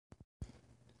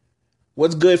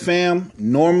What's good, fam?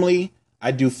 Normally,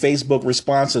 I do Facebook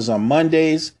responses on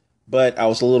Mondays, but I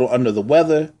was a little under the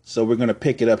weather, so we're going to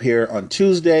pick it up here on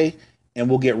Tuesday, and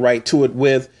we'll get right to it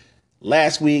with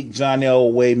last week, John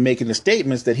Elway making the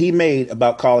statements that he made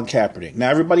about Colin Kaepernick. Now,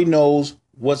 everybody knows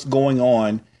what's going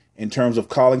on in terms of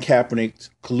Colin Kaepernick's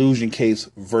collusion case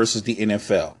versus the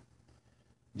NFL.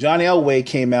 John Elway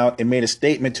came out and made a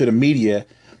statement to the media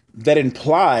that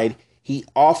implied he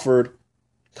offered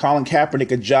Colin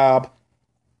Kaepernick a job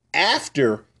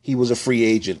after he was a free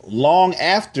agent, long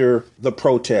after the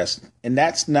protest. And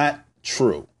that's not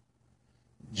true.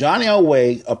 John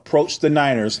Elway approached the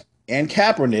Niners and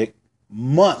Kaepernick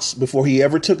months before he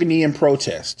ever took a knee in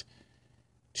protest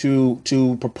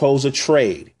to propose a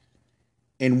trade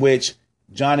in which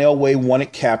John Elway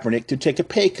wanted Kaepernick to take a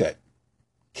pay cut.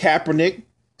 Kaepernick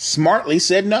smartly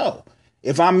said no.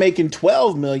 If I'm making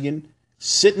 $12 million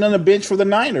sitting on the bench for the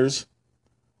Niners,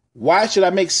 why should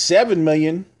I make $7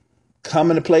 million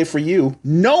coming to play for you,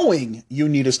 knowing you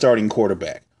need a starting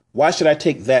quarterback? Why should I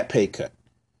take that pay cut?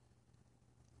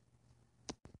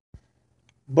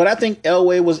 But I think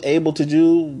Elway was able to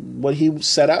do what he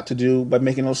set out to do by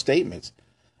making those statements.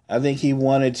 I think he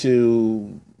wanted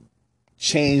to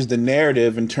change the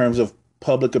narrative in terms of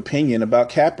public opinion about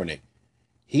Kaepernick.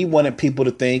 He wanted people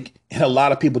to think, and a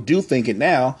lot of people do think it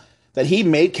now, that he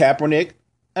made Kaepernick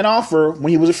an offer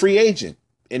when he was a free agent.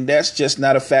 And that's just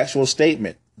not a factual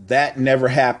statement. That never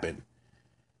happened.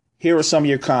 Here are some of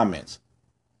your comments.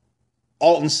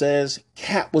 Alton says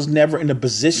Cap was never in a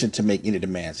position to make any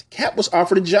demands. Cap was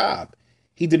offered a job.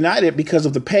 He denied it because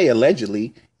of the pay,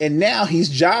 allegedly, and now he's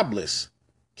jobless.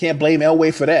 Can't blame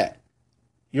Elway for that.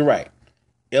 You're right.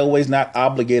 Elway's not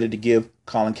obligated to give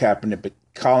Colin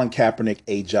Kaepernick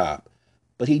a job,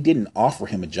 but he didn't offer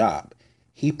him a job.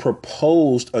 He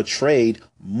proposed a trade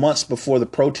months before the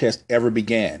protest ever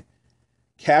began.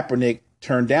 Kaepernick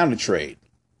turned down the trade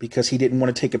because he didn't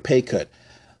want to take a pay cut.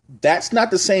 That's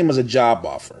not the same as a job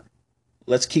offer.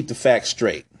 Let's keep the facts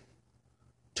straight.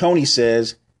 Tony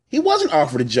says he wasn't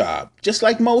offered a job, just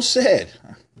like Mo said.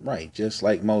 Right, just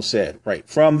like Mo said. Right,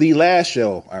 from the last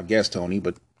show, I guess, Tony,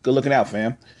 but good looking out,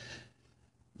 fam.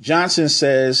 Johnson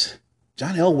says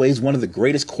John Elway is one of the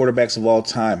greatest quarterbacks of all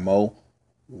time, Mo.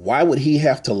 Why would he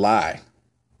have to lie?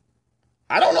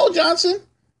 I don't know, Johnson,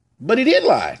 but he did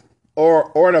lie.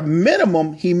 Or at a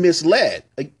minimum, he misled.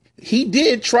 He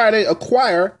did try to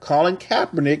acquire Colin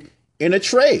Kaepernick in a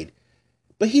trade,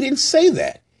 but he didn't say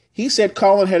that. He said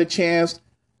Colin had a chance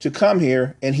to come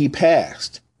here and he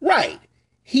passed. Right.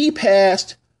 He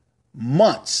passed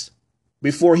months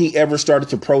before he ever started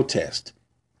to protest.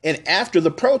 And after the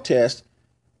protest,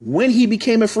 when he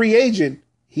became a free agent,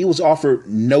 he was offered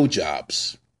no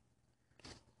jobs.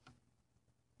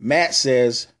 Matt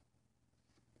says,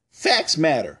 facts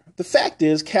matter. The fact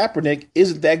is Kaepernick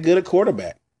isn't that good a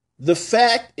quarterback. The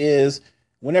fact is,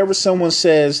 whenever someone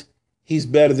says he's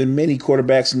better than many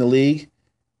quarterbacks in the league,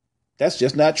 that's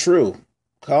just not true.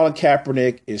 Colin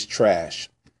Kaepernick is trash.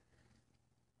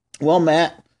 Well,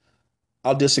 Matt,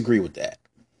 I'll disagree with that.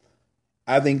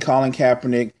 I think Colin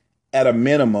Kaepernick, at a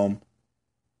minimum,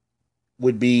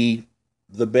 would be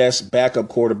the best backup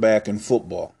quarterback in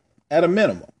football. At a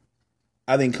minimum.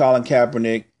 I think Colin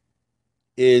Kaepernick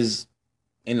is,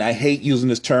 and I hate using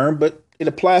this term, but it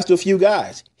applies to a few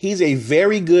guys. He's a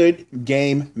very good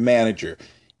game manager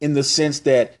in the sense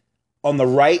that on the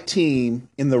right team,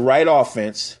 in the right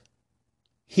offense,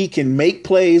 he can make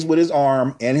plays with his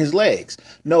arm and his legs.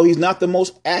 No, he's not the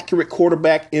most accurate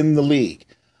quarterback in the league.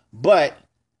 But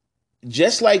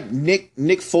just like Nick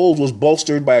Foles was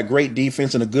bolstered by a great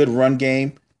defense and a good run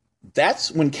game,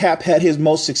 that's when Cap had his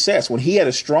most success. When he had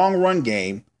a strong run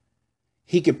game,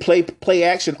 he could play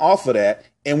action off of that.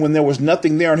 And when there was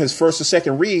nothing there on his first or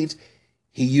second reads,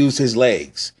 he used his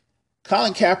legs.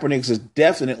 Colin Kaepernick is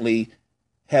definitely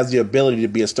has the ability to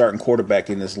be a starting quarterback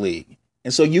in this league.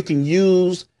 And so you can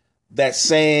use that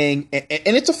saying,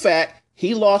 and it's a fact,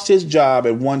 he lost his job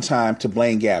at one time to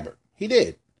Blaine Gabbert. He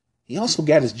did. He also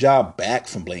got his job back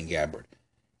from Blaine Gabbert.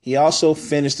 He also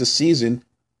finished the season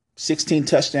 16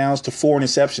 touchdowns to 4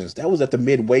 interceptions. That was at the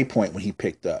midway point when he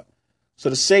picked up. So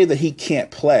to say that he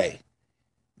can't play,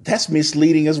 that's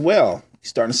misleading as well. He's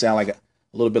starting to sound like a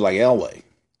little bit like Elway.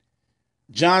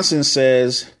 Johnson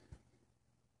says,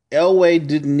 Elway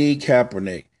didn't need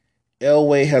Kaepernick.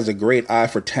 Elway has a great eye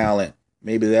for talent.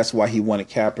 Maybe that's why he wanted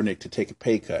Kaepernick to take a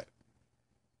pay cut.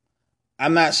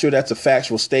 I'm not sure that's a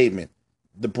factual statement.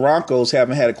 The Broncos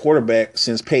haven't had a quarterback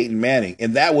since Peyton Manning,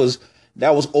 and that was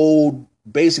old,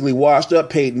 basically washed up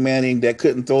Peyton Manning that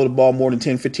couldn't throw the ball more than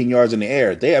 10, 15 yards in the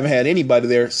air. They haven't had anybody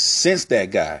there since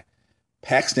that guy.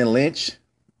 Paxton Lynch?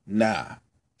 Nah.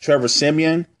 Trevor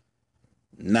Siemian?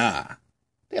 Nah.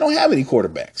 They don't have any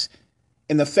quarterbacks.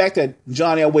 And the fact that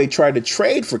John Elway tried to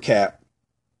trade for Cap,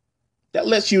 that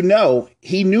lets you know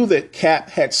he knew that Cap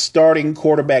had starting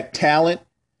quarterback talent.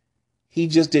 He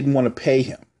just didn't want to pay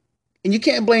him. And you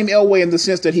can't blame Elway in the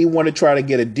sense that he wanted to try to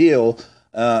get a deal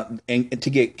and to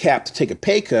get Cap to take a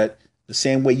pay cut, the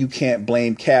same way you can't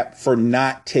blame Cap for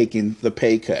not taking the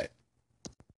pay cut.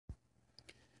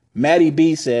 Matty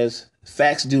B says,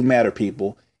 facts do matter,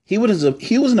 people. He was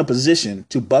in a position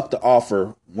to buck the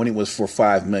offer when it was for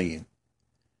 $5 million.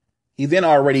 He then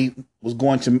already was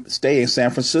going to stay in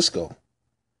San Francisco.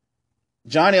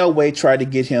 John Elway tried to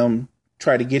get him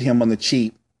on the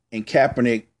cheap, and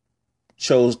Kaepernick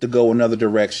chose to go another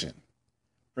direction.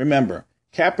 Remember,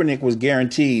 Kaepernick was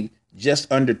guaranteed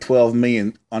just under $12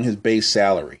 million on his base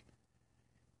salary.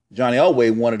 John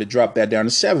Elway wanted to drop that down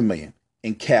to $7 million,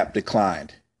 and Cap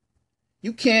declined.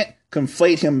 You can't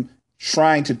conflate him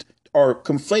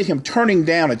turning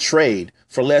down a trade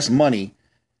for less money,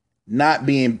 not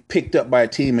being picked up by a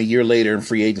team a year later in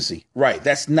free agency. Right,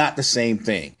 that's not the same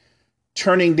thing.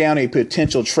 Turning down a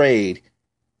potential trade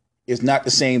is not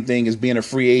the same thing as being a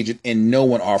free agent and no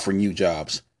one offering you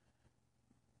jobs.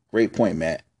 Great point,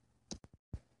 Matt.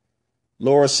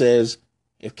 Laura says,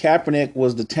 if Kaepernick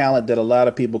was the talent that a lot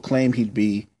of people claim he'd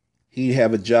be, he'd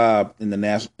have a job in the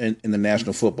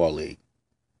National Football League.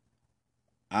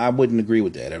 I wouldn't agree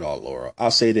with that at all, Laura.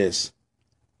 I'll say this.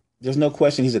 There's no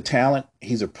question he's a talent.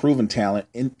 He's a proven talent.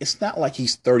 And it's not like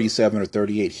he's 37 or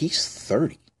 38. He's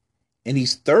 30. And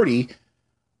he's 30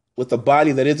 with a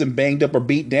body that isn't banged up or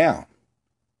beat down.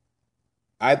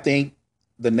 I think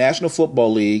the National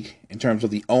Football League, in terms of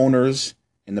the owners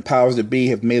and the powers that be,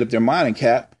 have made up their mind on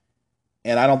Cap.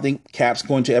 And I don't think Cap's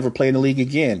going to ever play in the league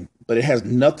again. But it has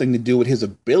nothing to do with his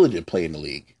ability to play in the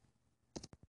league.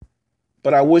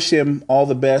 But I wish him all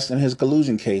the best in his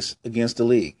collusion case against the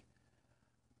league.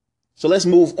 So let's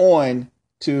move on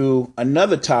to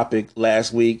another topic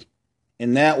last week,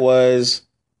 and that was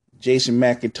Jason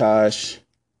McIntosh,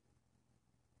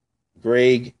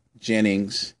 Greg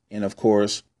Jennings, and of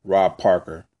course, Rob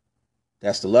Parker.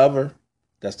 That's the lover,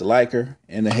 that's the liker,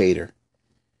 and the hater.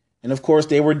 And of course,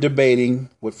 they were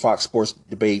debating what Fox Sports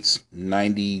debates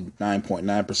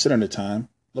 99.9% of the time,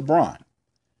 LeBron.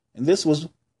 And this was,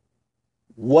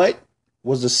 what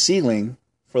was the ceiling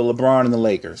for LeBron and the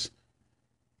Lakers?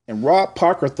 And Rob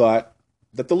Parker thought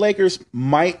that the Lakers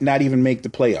might not even make the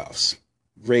playoffs.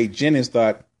 Greg Jennings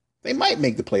thought they might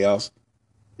make the playoffs,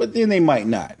 but then they might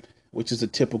not, which is a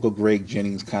typical Greg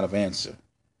Jennings kind of answer.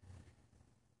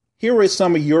 Here are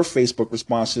some of your Facebook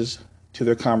responses to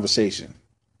their conversation.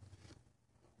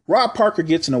 Rob Parker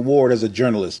gets an award as a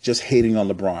journalist just hating on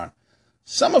LeBron.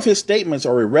 Some of his statements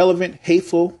are irrelevant,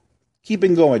 hateful. Keep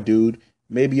it going, dude.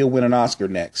 Maybe you'll win an Oscar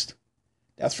next.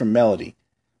 That's from Melody.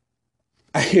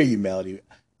 I hear you, Melody.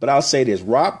 But I'll say this.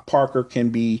 Rob Parker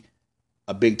can be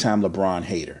a big-time LeBron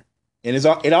hater. And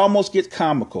it almost gets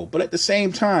comical. But at the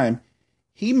same time,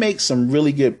 he makes some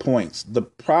really good points. The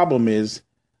problem is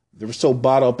they're so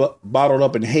bottled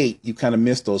up in hate, you kind of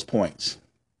miss those points.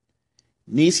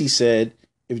 Nisi said,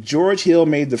 if George Hill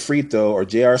made the free throw or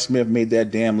J.R. Smith made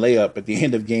that damn layup at the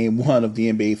end of Game 1 of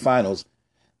the NBA Finals,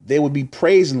 they would be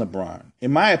praising LeBron.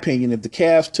 In my opinion, if the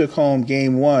Cavs took home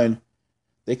Game 1,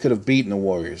 they could have beaten the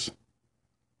Warriors.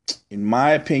 In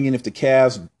my opinion, if the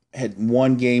Cavs had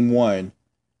won Game 1,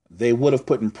 they would have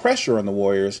put pressure on the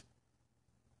Warriors.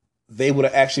 They would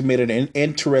have actually made it an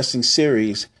interesting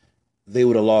series. They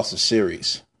would have lost the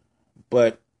series.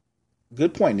 But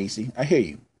good point, Nisi. I hear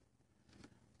you.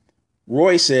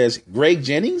 Roy says, Greg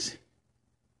Jennings?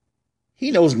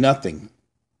 He knows nothing.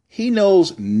 He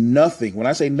knows nothing. When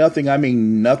I say nothing, I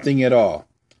mean nothing at all.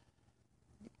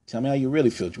 Tell me how you really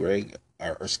feel, Greg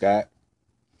or Scott.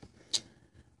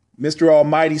 Mr.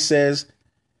 Almighty says,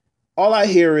 all I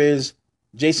hear is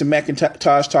Jason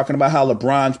McIntosh talking about how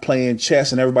LeBron's playing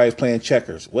chess and everybody's playing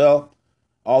checkers. Well,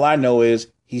 all I know is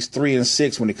he's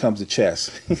 3-6 when it comes to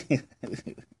chess.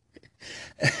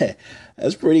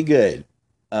 That's pretty good.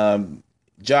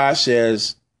 Josh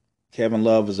says Kevin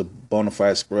Love is a bona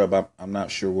fide scrub. I'm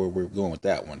not sure where we're going with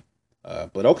that one.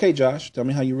 But okay, Josh, tell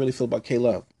me how you really feel about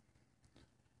K-Love.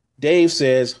 Dave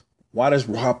says, why does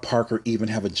Rob Parker even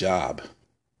have a job?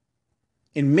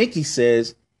 And Mickey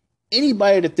says,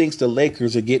 anybody that thinks the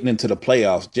Lakers are getting into the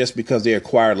playoffs just because they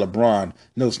acquired LeBron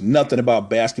knows nothing about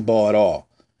basketball at all.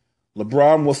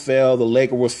 LeBron will fail. The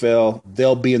Lakers will fail.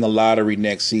 They'll be in the lottery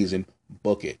next season.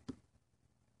 Book it.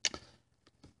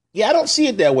 Yeah, I don't see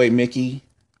it that way, Mickey.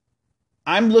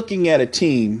 I'm looking at a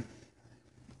team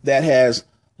that has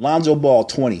Lonzo Ball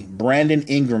 20, Brandon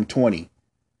Ingram 20,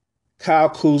 Kyle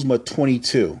Kuzma,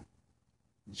 22.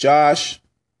 I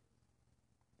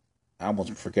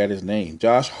almost forgot his name.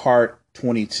 Josh Hart,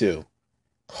 22.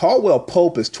 Caldwell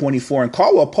Pope is 24, and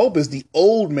Caldwell Pope is the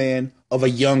old man of a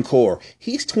young core.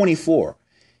 He's 24.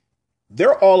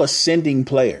 They're all ascending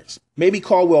players. Maybe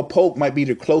Caldwell Pope might be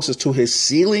the closest to his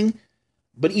ceiling,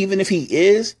 but even if he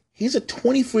is, he's a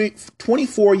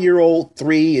 24-year-old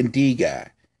 3 and D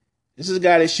guy. This is a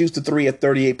guy that shoots the 3 at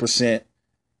 38%,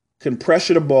 can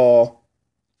pressure the ball,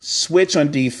 switch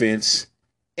on defense,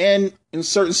 and in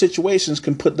certain situations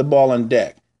can put the ball on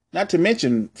deck. Not to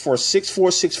mention, for a 6'4",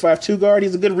 6'5", 2 guard,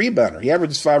 he's a good rebounder. He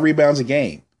averages 5 rebounds a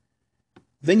game.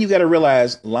 Then you got to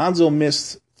realize Lonzo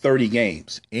missed 30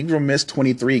 games. Ingram missed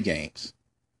 23 games.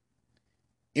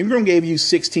 Ingram gave you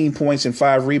 16 points and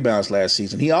 5 rebounds last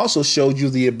season. He also showed you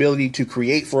the ability to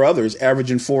create for others,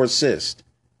 averaging 4 assists.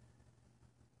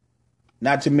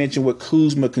 Not to mention what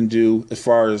Kuzma can do as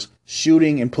far as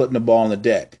shooting and putting the ball on the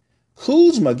deck.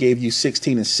 Kuzma gave you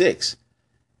 16 and 6.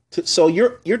 So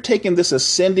you're taking this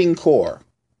ascending core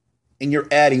and you're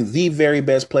adding the very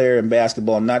best player in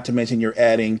basketball, not to mention you're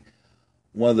adding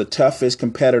one of the toughest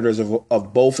competitors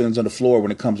of both ends of the floor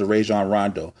when it comes to Rajon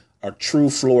Rondo, a true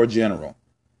floor general.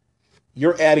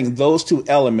 You're adding those two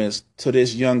elements to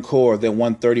this young core that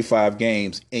won 35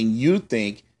 games, and you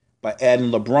think by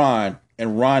adding LeBron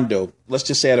and Rondo, let's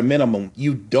just say at a minimum,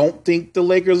 you don't think the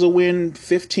Lakers will win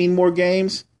 15 more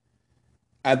games?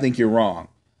 I think you're wrong.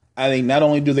 I think not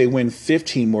only do they win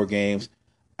 15 more games,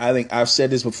 I think I've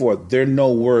said this before, they're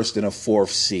no worse than a 4th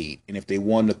seed. And if they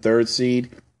won the 3rd seed,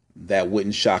 that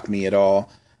wouldn't shock me at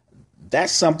all.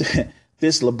 That's something,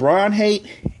 this LeBron hate,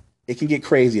 it can get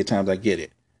crazy at times, I get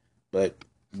it. But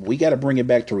we got to bring it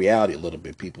back to reality a little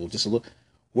bit, people. Just a little.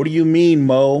 What do you mean,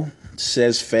 Mo?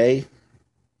 Says Faye.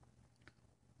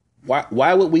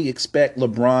 Why would we expect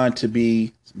LeBron to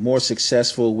be more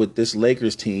successful with this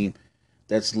Lakers team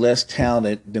that's less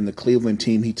talented than the Cleveland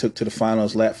team he took to the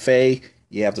finals? Faye,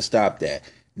 you have to stop that.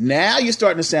 Now you're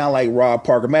starting to sound like Rob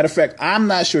Parker. Matter of fact, I'm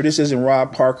not sure this isn't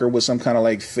Rob Parker with some kind of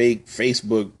like fake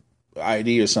Facebook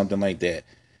ID or something like that.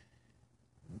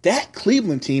 That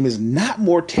Cleveland team is not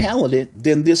more talented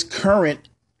than this current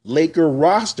Laker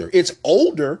roster. It's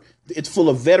older, it's full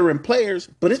of veteran players,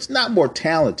 but it's not more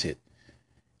talented.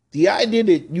 The idea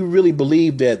that you really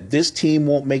believe that this team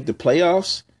won't make the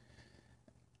playoffs,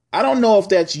 I don't know if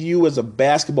that's you as a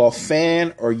basketball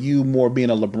fan or you more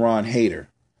being a LeBron hater.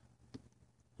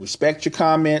 Respect your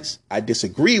comments. I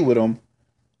disagree with them,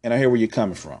 and I hear where you're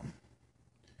coming from.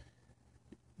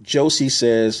 Josie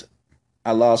says,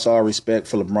 I lost all respect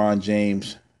for LeBron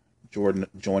James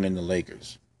joining the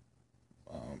Lakers.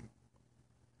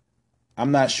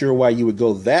 I'm not sure why you would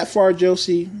go that far,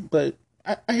 Josie, but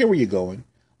I hear where you're going.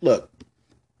 Look,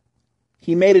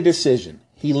 he made a decision.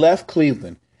 He left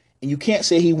Cleveland. And you can't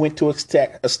say he went to a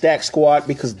stack squad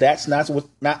because that's not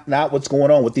what's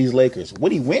going on with these Lakers.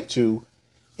 What he went to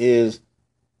is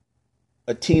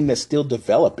a team that's still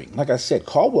developing. Like I said,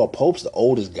 Caldwell Pope's the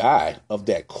oldest guy of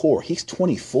that core. He's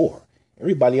 24.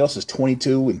 Everybody else is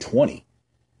 22 and 20.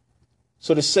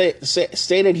 So to say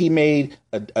that he made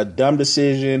a dumb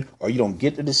decision or you don't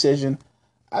get the decision,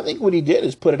 I think what he did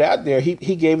is put it out there.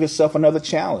 He gave himself another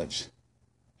challenge.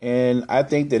 And I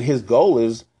think that his goal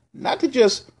is not to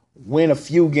just win a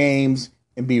few games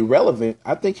and be relevant.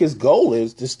 I think his goal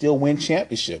is to still win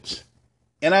championships.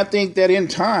 And I think that in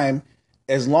time,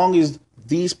 as long as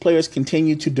these players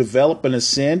continue to develop and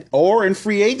ascend, or in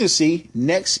free agency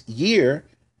next year,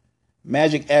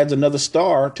 Magic adds another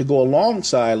star to go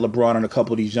alongside LeBron and a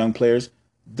couple of these young players,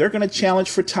 they're going to challenge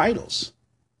for titles.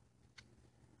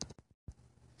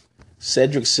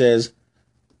 Cedric says,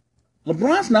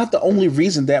 LeBron's not the only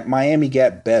reason that Miami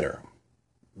got better.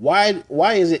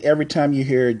 Why is it every time you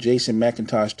hear Jason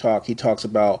McIntosh talk, he talks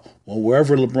about, well,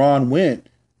 wherever LeBron went,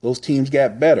 those teams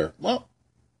got better? Well,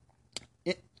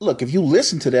 look, if you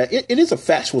listen to that, it is a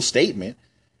factual statement.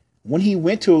 When he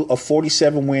went to a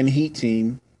 47-win Heat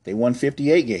team, they won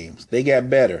 58 games. They got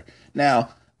better. Now,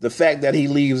 the fact that he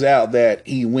leaves out that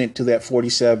he went to that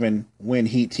 47-win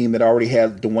Heat team that already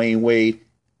had Dwayne Wade,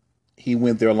 he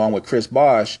went there along with Chris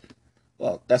Bosh,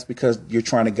 well, that's because you're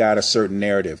trying to guide a certain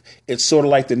narrative. It's sort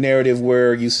of like the narrative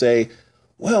where you say,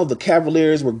 well, the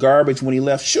Cavaliers were garbage when he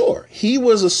left. Sure, he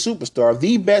was a superstar,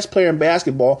 the best player in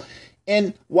basketball.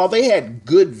 And while they had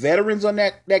good veterans on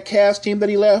that Cavs team that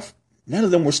he left, none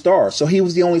of them were stars. So he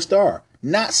was the only star.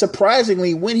 Not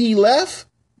surprisingly, when he left,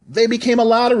 they became a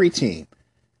lottery team.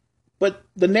 But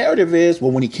the narrative is,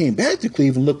 well, when he came back to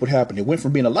Cleveland, look what happened. It went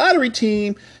from being a lottery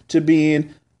team to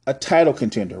being a title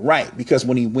contender. Right, because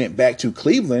when he went back to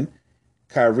Cleveland,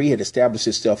 Kyrie had established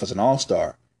himself as an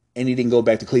all-star. and he didn't go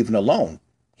back to Cleveland alone.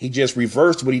 He just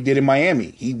reversed what he did in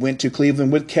Miami. He went to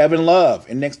Cleveland with Kevin Love,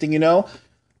 and next thing you know,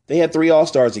 they had 3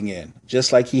 All-Stars again,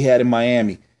 just like he had in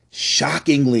Miami.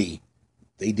 Shockingly,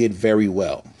 they did very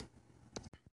well.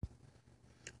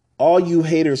 All you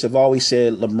haters have always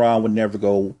said LeBron would never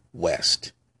go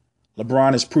west.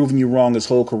 LeBron has proven you wrong his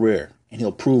whole career, and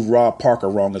he'll prove Rob Parker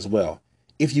wrong as well.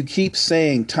 If you keep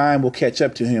saying time will catch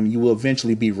up to him, you will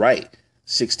eventually be right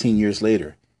 16 years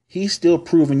later. He's still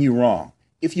proving you wrong.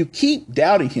 If you keep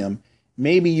doubting him,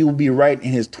 maybe you will be right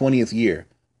in his 20th year,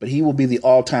 but he will be the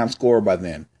all-time scorer by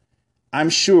then. I'm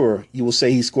sure you will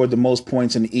say he scored the most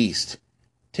points in the East.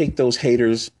 Take those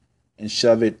haters and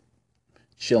shove it.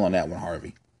 Chill on that one,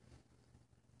 Harvey.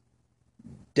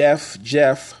 Def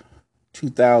Jeff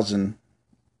 2000.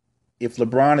 If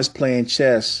LeBron is playing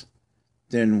chess,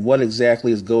 then what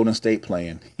exactly is Golden State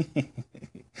playing?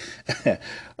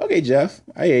 Okay, Jeff,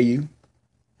 I hear you.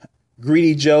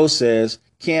 Greedy Joe says,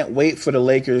 can't wait for the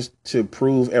Lakers to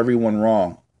prove everyone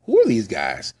wrong. Who are these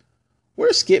guys?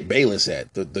 Where's Skip Bayless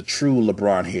at, the true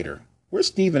LeBron hater? Where's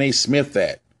Stephen A. Smith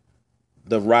at,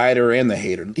 the writer and the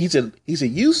hater? He said,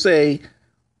 you say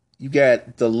you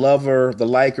got the lover, the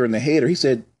liker, and the hater. He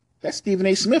said, that's Stephen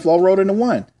A. Smith all wrote into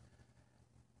one.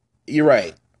 You're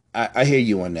right. I hear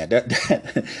you on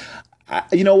that.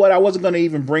 You know what? I wasn't going to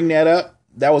even bring that up.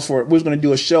 That was we was going to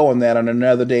do a show on that on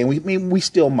another day. And we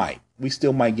still might. We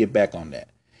still might get back on that.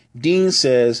 Dean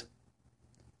says,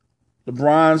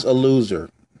 LeBron's a loser.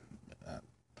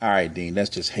 All right, Dean, that's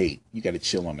just hate. You got to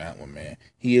chill on that one, man.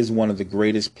 He is one of the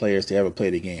greatest players to ever play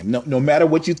the game. No matter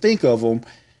what you think of him,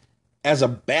 as a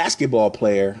basketball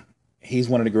player, he's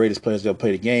one of the greatest players to ever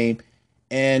play the game.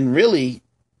 And really,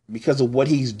 because of what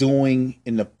he's doing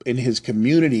in his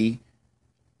community,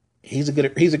 he's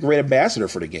a great ambassador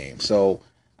for the game. So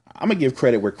I'm gonna give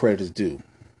credit where credit is due.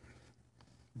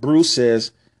 Bruce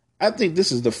says, I think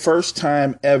this is the first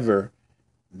time ever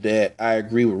that I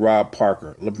agree with Rob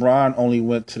Parker. LeBron only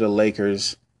went to the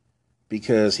Lakers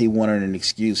because he wanted an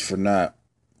excuse for not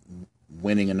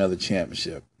winning another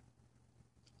championship.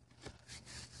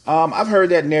 I've heard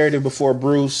that narrative before,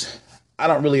 Bruce. I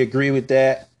don't really agree with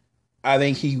that. I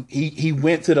think he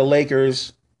went to the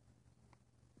Lakers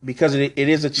because it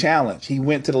is a challenge. He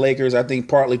went to the Lakers, I think,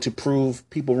 partly to prove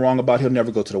people wrong about he'll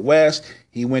never go to the West.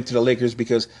 He went to the Lakers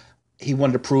because he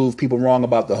wanted to prove people wrong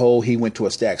about the whole he went to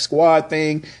a stacked squad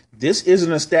thing. This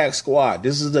isn't a stacked squad.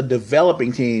 This is a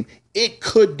developing team. It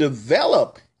could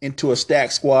develop into a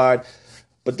stacked squad,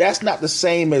 but that's not the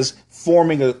same as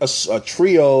forming a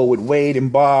trio with Wade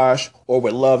and Bosh or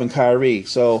with Love and Kyrie.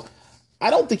 So I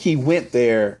don't think he went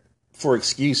there for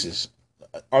excuses.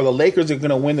 Are the Lakers going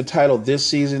to win the title this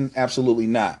season? Absolutely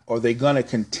not. Are they going to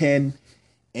contend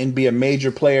and be a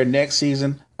major player next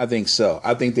season? I think so.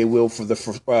 I think they will for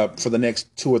the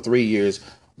next 2 or 3 years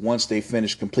once they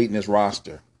finish completing this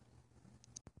roster.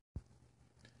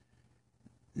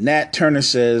 Nat Turner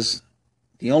says,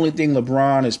 the only thing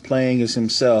LeBron is playing is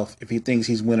himself if he thinks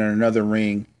he's winning another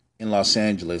ring in Los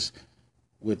Angeles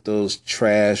with those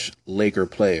trash Laker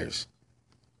players.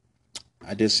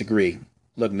 I disagree.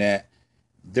 Look, Nat,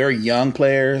 they're young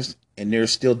players and they're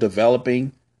still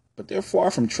developing, but they're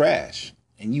far from trash.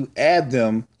 And you add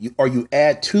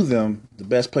to them the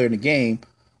best player in the game,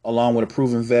 along with a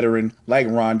proven veteran like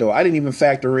Rondo. I didn't even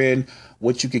factor in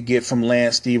what you could get from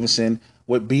Lance Stevenson,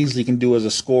 what Beasley can do as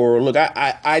a scorer. Look,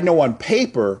 I know on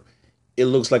paper it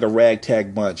looks like a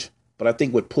ragtag bunch, but I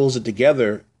think what pulls it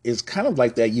together is kind of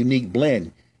like that unique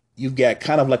blend. You've got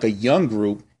kind of like a young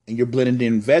group, and you're blending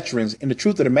in veterans. And the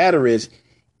truth of the matter is,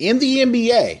 in the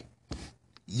NBA,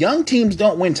 young teams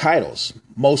don't win titles,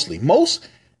 mostly. Most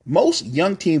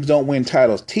young teams don't win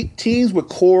titles. Teams with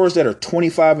cores that are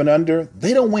 25 and under,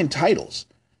 they don't win titles.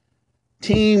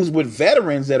 Teams with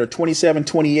veterans that are 27,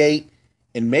 28,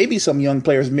 and maybe some young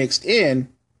players mixed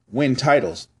in, win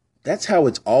titles. That's how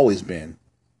it's always been.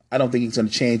 I don't think it's going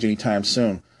to change anytime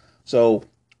soon. So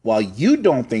while you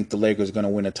don't think the Lakers are going to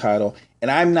win a title, and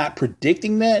I'm not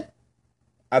predicting that,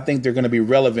 I think they're going to be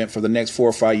relevant for the next 4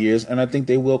 or 5 years, and I think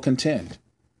they will contend.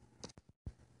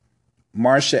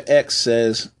 Marsha X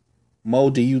says, Mo,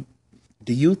 do you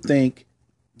think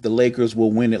the Lakers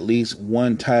will win at least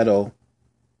one title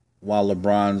while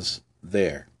LeBron's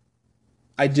there?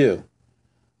 I do.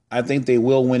 I think they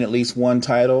will win at least one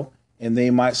title, and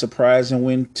they might surprise and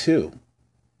win 2.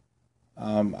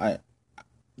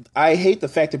 I hate the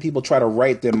fact that people try to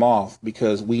write them off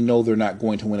because we know they're not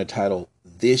going to win a title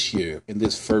this year, in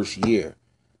this first year.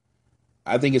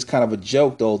 I think it's kind of a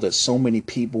joke, though, that so many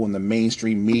people in the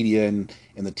mainstream media and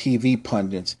the TV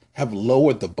pundits have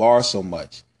lowered the bar so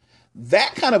much.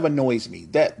 that kind of annoys me.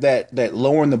 That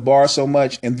lowering the bar so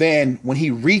much, and then when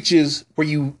he reaches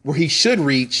where he should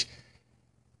reach,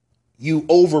 you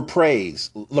overpraise.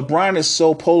 LeBron is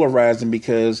so polarizing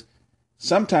because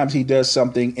sometimes he does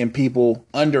something and people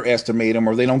underestimate him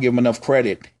or they don't give him enough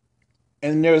credit.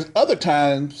 And there's other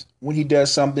times when he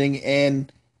does something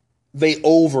and they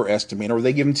overestimate or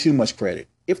they give him too much credit.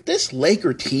 If this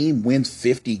Laker team wins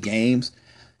 50 games,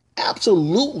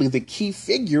 absolutely the key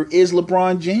figure is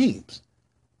LeBron James.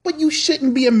 But you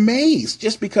shouldn't be amazed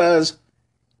just because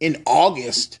in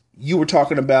August you were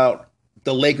talking about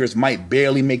the Lakers might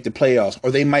barely make the playoffs or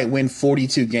they might win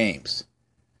 42 games.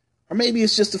 Or maybe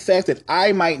it's just the fact that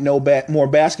I might know more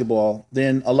basketball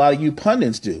than a lot of you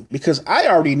pundits do. Because I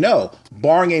already know,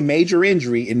 barring a major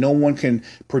injury and no one can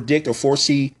predict or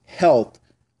foresee health,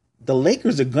 the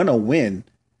Lakers are going to win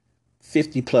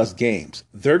 50-plus games.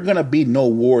 They're going to be no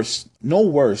worse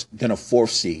than a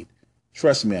fourth seed.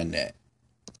 Trust me on that.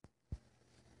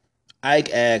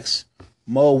 Ike asks,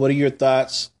 Mo, what are your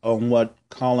thoughts on what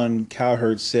Colin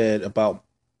Cowherd said about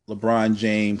LeBron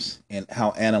James and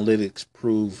how analytics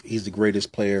prove he's the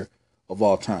greatest player of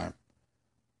all time?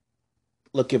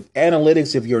 Look, if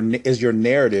analytics is your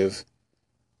narrative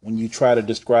when you try to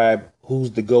describe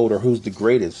who's the GOAT or who's the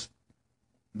greatest,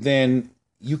 then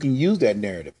you can use that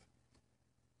narrative.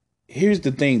 Here's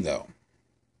the thing, though.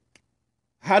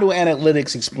 How do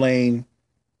analytics explain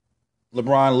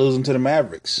LeBron losing to the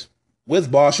Mavericks with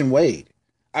Bosh and Wade?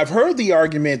 I've heard the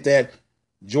argument that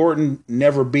Jordan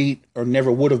never beat or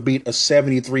never would have beat a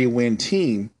 73-win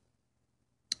team.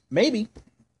 Maybe.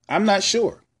 I'm not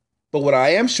sure. But what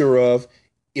I am sure of,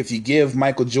 if you give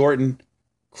Michael Jordan,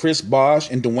 Chris Bosh,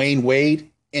 and Dwayne Wade,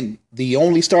 and the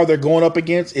only star they're going up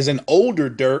against is an older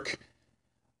Dirk,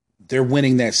 they're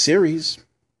winning that series.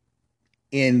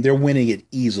 And they're winning it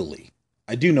easily.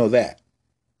 I do know that.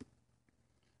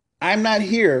 I'm not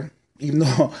here, even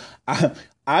though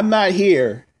I'm not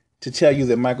here to tell you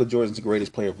that Michael Jordan's the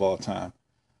greatest player of all time.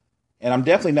 And I'm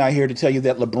definitely not here to tell you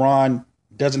that LeBron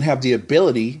doesn't have the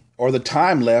ability or the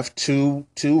time left to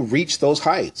reach those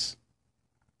heights.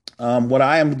 What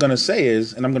I am going to say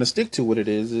is, and I'm going to stick to what it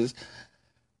is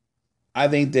I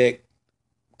think that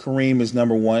Kareem is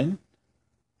number one.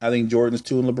 I think Jordan's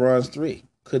 2 and LeBron's 3.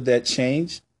 Could that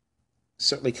change?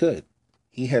 Certainly could.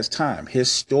 He has time.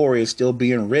 His story is still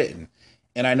being written.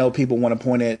 And I know people want to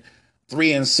point at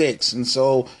 3 and 6. And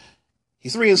so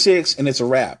he's 3 and 6 and it's a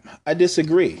wrap. I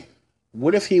disagree.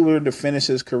 What if he were to finish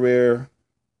his career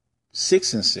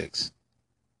 6 and 6?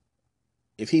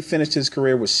 If he finished his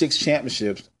career with 6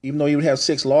 championships, even though he would have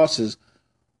 6 losses,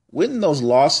 wouldn't those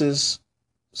losses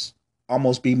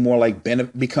almost be more like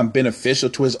become beneficial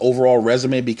to his overall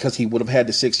resume because he would have had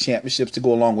the 6 championships to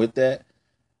go along with that?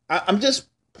 I'm just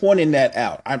pointing that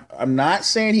out. I'm not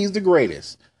saying he's the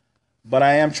greatest, but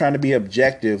I am trying to be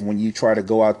objective when you try to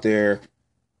go out there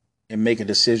and make a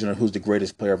decision on who's the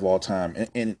greatest player of all time.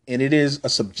 And it is a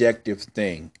subjective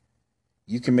thing.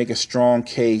 You can make a strong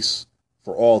case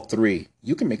for all 3.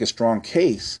 You can make a strong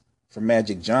case for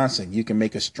Magic Johnson. You can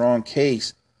make a strong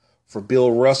case for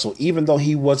Bill Russell, even though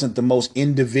he wasn't the most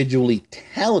individually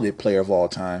talented player of all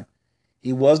time.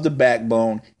 He was the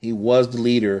backbone. He was the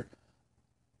leader,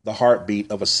 the heartbeat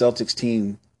of a Celtics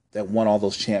team that won all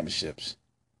those championships.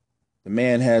 The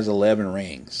man has 11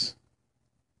 rings.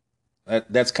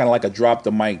 That's kind of like a drop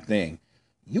the mic thing.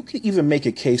 You can even make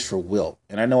a case for Wilt.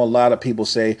 And I know a lot of people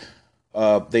say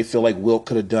they feel like Wilt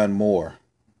could have done more.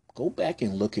 Go back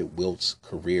and look at Wilt's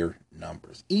career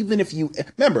numbers. Even if you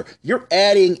remember, you're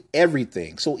adding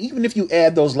everything. So even if you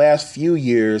add those last few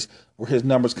years where his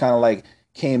numbers kind of like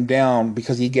came down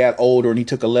because he got older and he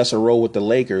took a lesser role with the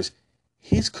Lakers,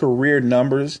 his career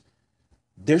numbers,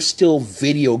 they're still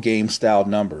video game style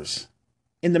numbers.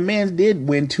 And the man did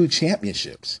win 2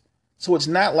 championships. So it's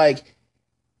not like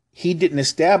he didn't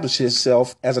establish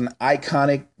himself as an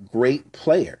iconic, great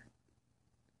player.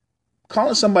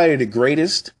 Calling somebody the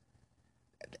greatest,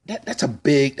 that's a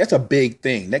big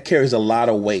thing. That carries a lot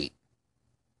of weight.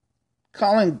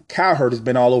 Colin Cowherd has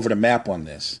been all over the map on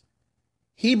this.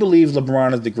 He believes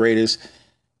LeBron is the greatest,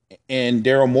 and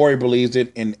Daryl Morey believes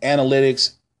it, and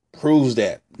analytics proves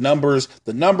that.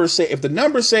 The numbers say, if the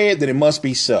numbers say it, then it must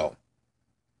be so.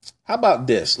 How about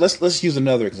this? Let's use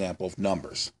another example of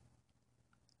numbers.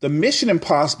 The Mission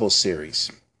Impossible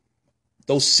series,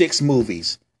 those 6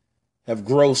 movies, have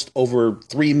grossed over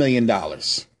 $3 million.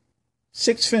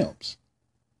 6 films.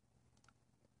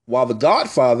 While The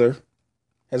Godfather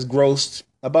has grossed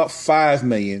about 5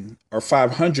 million or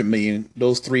 500 million,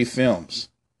 those 3 films.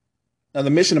 Now the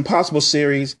Mission Impossible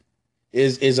series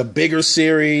is a bigger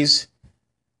series.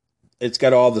 It's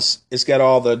got all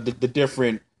the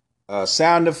different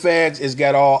sound effects. It's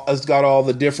got all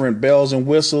the different bells and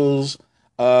whistles.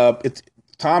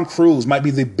 Tom Cruise might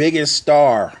be the biggest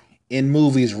star in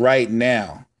movies right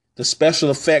now. The special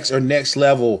effects are next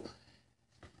level.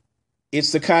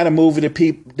 It's the kind of movie that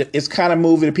people. It's kind of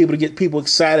movie that people to get people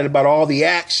excited about all the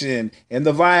action and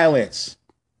the violence.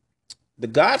 The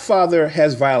Godfather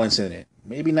has violence in it.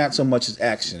 Maybe not so much as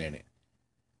action in it.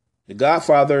 The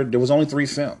Godfather, there was only 3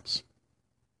 films.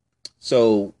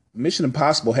 So Mission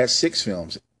Impossible has 6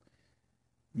 films.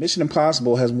 Mission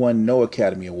Impossible has won no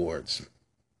Academy Awards.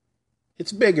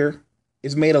 It's bigger.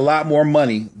 It's made a lot more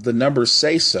money. The numbers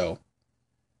say so.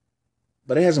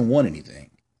 But it hasn't won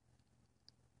anything.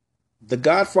 The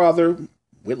Godfather,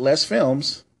 with less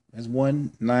films, has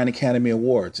won 9 Academy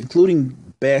Awards,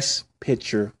 including Best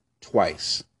Picture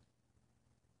twice.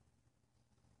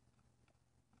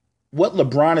 What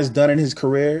LeBron has done in his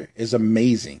career is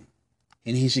amazing,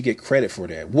 and he should get credit for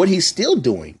that. What he's still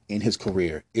doing in his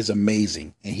career is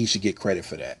amazing, and he should get credit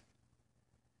for that.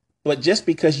 But just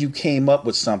because you came up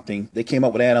with something, they came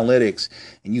up with analytics,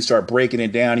 and you start breaking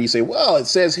it down, and you say, well, it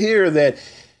says here that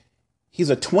he's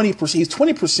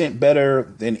 20% better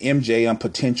than MJ on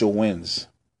potential wins.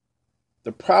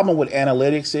 The problem with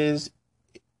analytics is,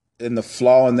 and the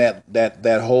flaw in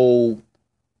that whole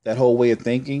way of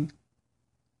thinking,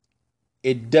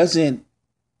 it doesn't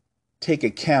take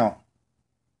account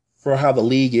for how the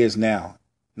league is now.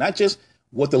 Not just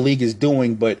what the league is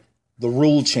doing, but the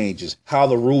rule changes, how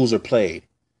the rules are played.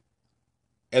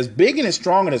 As big and as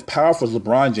strong and as powerful as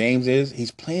LeBron James is, he's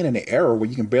playing in an era where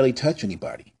you can barely touch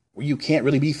anybody, where you can't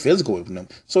really be physical with them.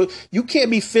 So you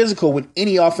can't be physical with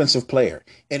any offensive player.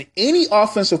 And any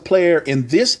offensive player in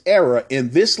this era, in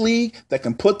this league, that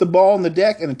can put the ball on the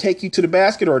deck and take you to the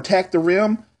basket or attack the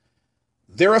rim,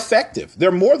 they're effective. They're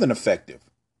more than effective.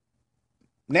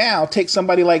 Now, take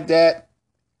somebody like that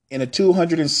in a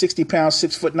 260-pound,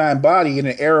 6'9" body in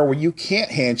an era where you can't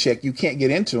hand check, you can't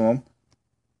get into him.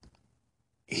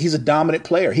 He's a dominant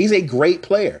player. He's a great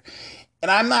player. And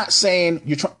I'm not saying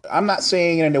I'm not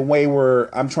saying it in a way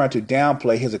where I'm trying to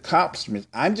downplay his accomplishments.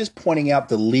 I'm just pointing out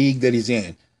the league that he's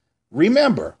in.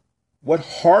 Remember what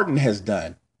Harden has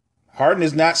done. Harden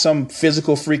is not some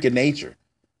physical freak of nature.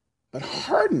 But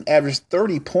Harden averaged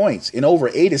 30 points and over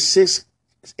 8 assists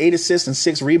and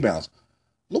 6 rebounds.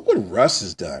 Look what Russ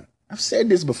has done. I've said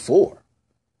this before.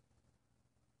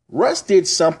 Russ did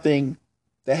something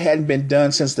that hadn't been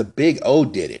done since the Big O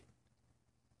did it.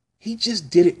 He just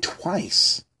did it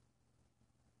twice.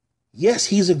 Yes,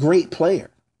 he's a great player,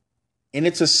 and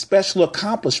it's a special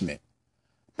accomplishment.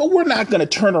 But we're not going to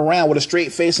turn around with a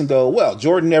straight face and go, well,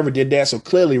 Jordan never did that, so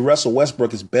clearly Russell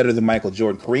Westbrook is better than Michael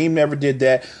Jordan. Kareem never did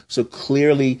that, so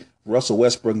clearly Russell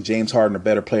Westbrook and James Harden are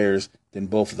better players than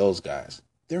both of those guys.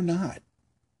 They're not.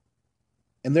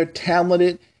 And they're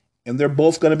talented, and they're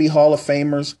both going to be Hall of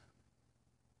Famers.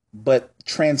 But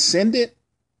transcendent,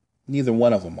 neither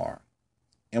one of them are.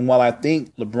 And while I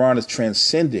think LeBron is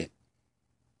transcendent,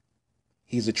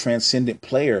 he's a transcendent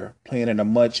player playing in a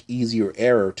much easier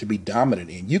era to be dominant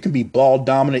in. You can be ball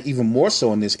dominant even more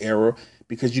so in this era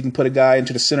because you can put a guy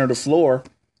into the center of the floor,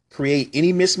 create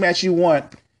any mismatch you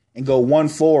want, and go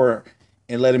 1-4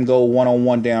 and let him go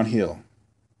one-on-one downhill.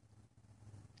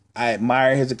 I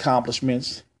admire his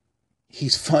accomplishments.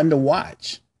 He's fun to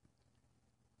watch.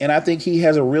 And I think he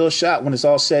has a real shot when it's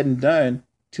all said and done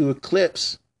to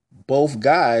eclipse both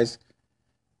guys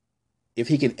if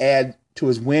he can add to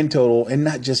his win total and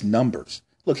not just numbers.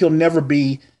 Look, he'll never have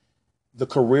the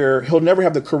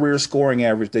career scoring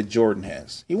average that Jordan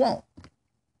has. He won't.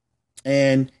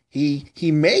 And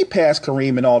he may pass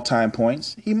Kareem in all-time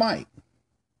points. He might.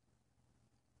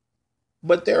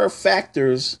 But there are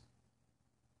factors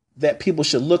that people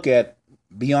should look at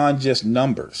beyond just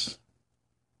numbers.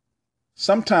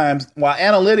 Sometimes, while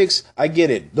analytics, I get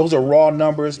it. Those are raw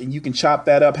numbers, and you can chop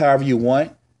that up however you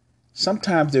want.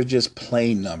 Sometimes they're just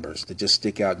plain numbers that just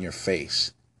stick out in your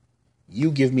face. You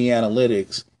give me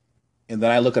analytics, and then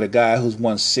I look at a guy who's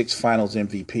won 6 finals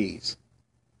MVPs.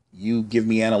 You give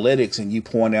me analytics, and you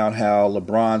point out how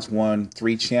LeBron's won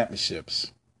 3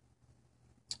 championships,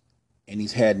 and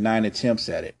he's had 9 attempts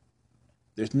at it.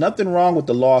 There's nothing wrong with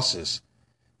the losses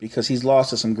because he's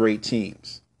lost to some great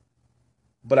teams.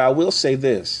 But I will say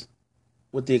this,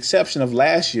 with the exception of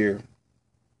last year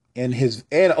and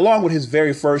along with his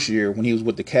very first year when he was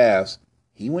with the Cavs,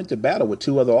 he went to battle with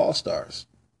 2 other All-Stars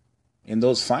in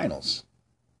those finals.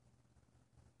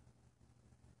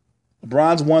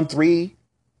 LeBron's won 3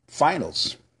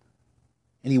 finals.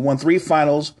 And he won 3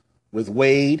 finals with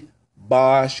Wade,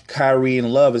 Bosh, Kyrie,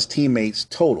 and Love as teammates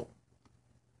total.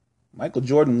 Michael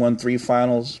Jordan won 3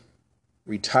 finals,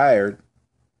 retired,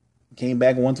 Came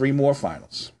back and won 3 more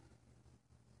finals.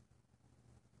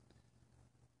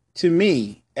 To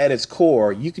me, at its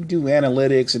core, you can do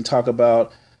analytics and talk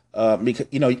about,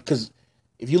 because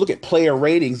if you look at player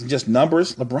ratings and just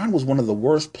numbers, LeBron was one of the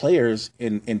worst players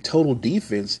in total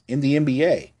defense in the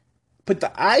NBA. But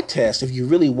the eye test, if you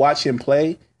really watch him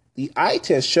play, the eye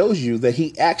test shows you that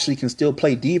he actually can still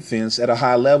play defense at a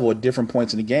high level at different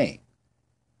points in the game.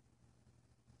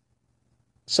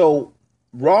 So,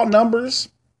 raw numbers,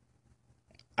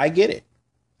 I get it.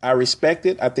 I respect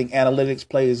it. I think analytics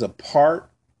plays a part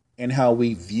in how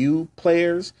we view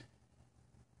players.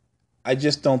 I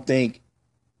just don't think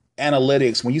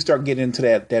analytics, when you start getting into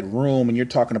that room and you're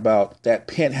talking about that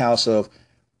penthouse of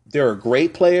there are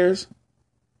great players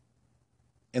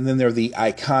and then there are the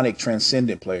iconic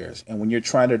transcendent players. And when you're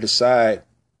trying to decide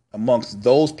amongst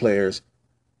those players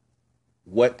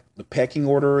what the pecking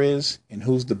order is and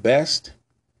who's the best,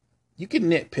 you can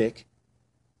nitpick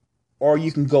or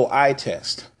you can go eye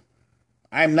test.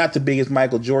 I'm not the biggest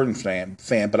Michael Jordan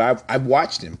fan, but I've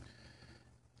watched him.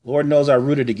 Lord knows I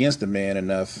rooted against the man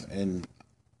enough, and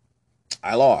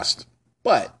I lost.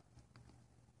 But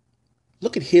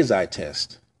look at his eye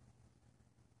test.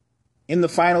 In the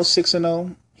finals,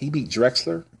 6-0, he beat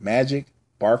Drexler, Magic,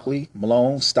 Barkley,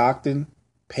 Malone, Stockton,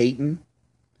 Peyton.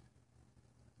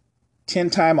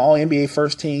 10-time All-NBA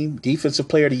first team, Defensive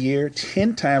Player of the Year,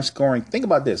 10-time scoring. Think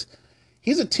about this.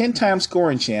 He's a 10-time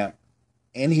scoring champ,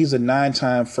 and he's a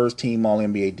 9-time first-team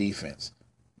All-NBA defense.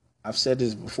 I've said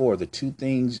this before. The 2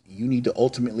 things you need to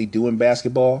ultimately do in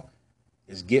basketball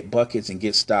is get buckets and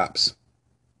get stops.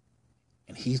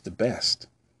 And he's the best.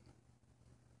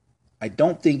 I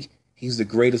don't think he's the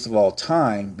greatest of all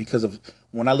time because of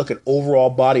when I look at overall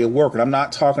body of work, and I'm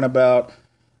not talking about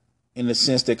in the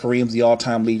sense that Kareem's the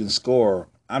all-time leading scorer.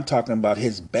 I'm talking about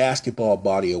his basketball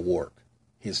body of work.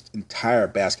 His entire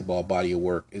basketball body of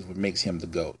work is what makes him the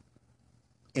GOAT,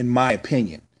 in my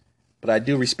opinion. But I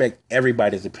do respect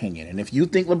everybody's opinion. And if you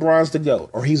think LeBron's the GOAT,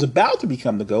 or he's about to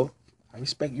become the GOAT, I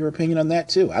respect your opinion on that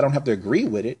too. I don't have to agree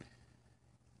with it.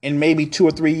 And maybe 2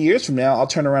 or 3 years from now, I'll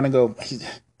turn around and go,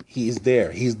 he's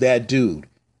there. He's that dude.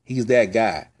 He's that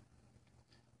guy.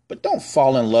 But don't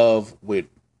fall in love with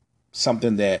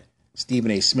something that Stephen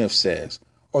A. Smith says,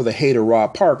 or the hater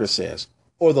Rob Parker says,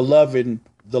 or the lover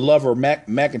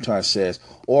McIntyre says,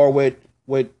 or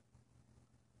what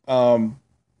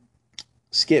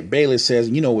Skip Bayless says.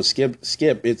 You know what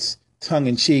Skip, it's tongue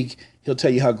in cheek. He'll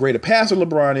tell you how great a passer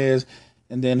LeBron is,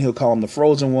 and then he'll call him the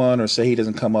frozen one or say he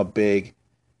doesn't come up big.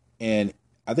 And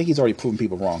I think he's already proven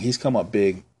people wrong. He's come up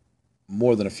big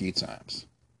more than a few times.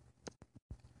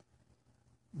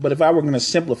 But if I were going to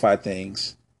simplify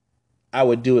things, I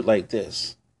would do it like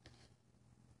this.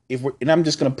 And I'm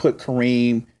just going to put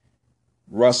Kareem,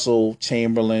 Russell,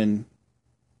 Chamberlain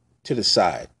to the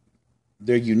side.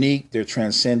 They're unique, they're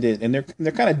transcendent, and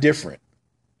they're kind of different.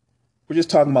 We're just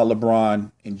talking about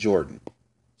LeBron and Jordan.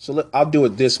 So I'll do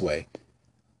it this way.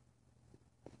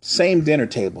 Same dinner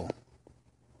table.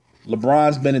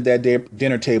 LeBron's been at that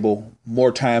dinner table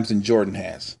more times than Jordan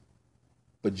has.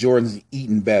 But Jordan's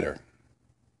eaten better.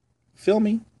 Feel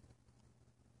me?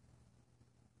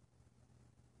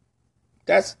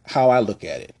 That's how I look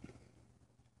at it.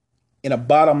 In a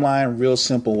bottom line, real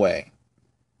simple way.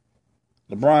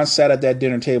 LeBron sat at that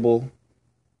dinner table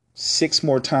 6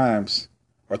 more times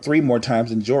or 3 more times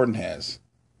than Jordan has.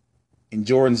 And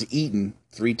Jordan's eaten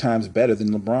 3 times better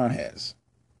than LeBron has.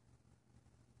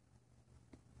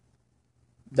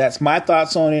 That's my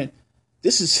thoughts on it.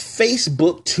 This is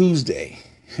Facebook Tuesday,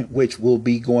 which will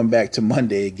be going back to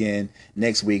Monday again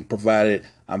next week, provided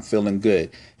I'm feeling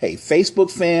good. Hey, Facebook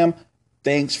fam,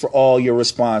 thanks for all your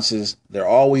responses. They're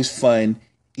always fun.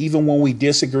 Even when we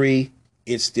disagree,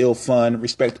 it's still fun.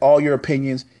 Respect all your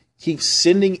opinions. Keep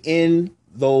sending in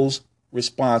those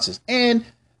responses. And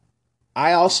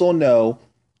I also know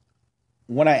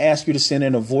when I ask you to send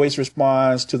in a voice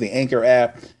response to the Anchor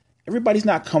app, everybody's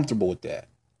not comfortable with that.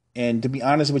 And to be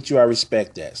honest with you, I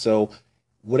respect that. So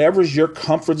whatever's your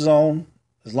comfort zone,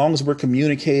 as long as we're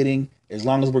communicating, as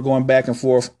long as we're going back and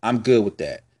forth, I'm good with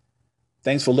that.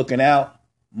 Thanks for looking out.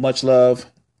 Much love.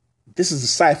 This is The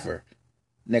Cypher.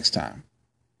 Next time.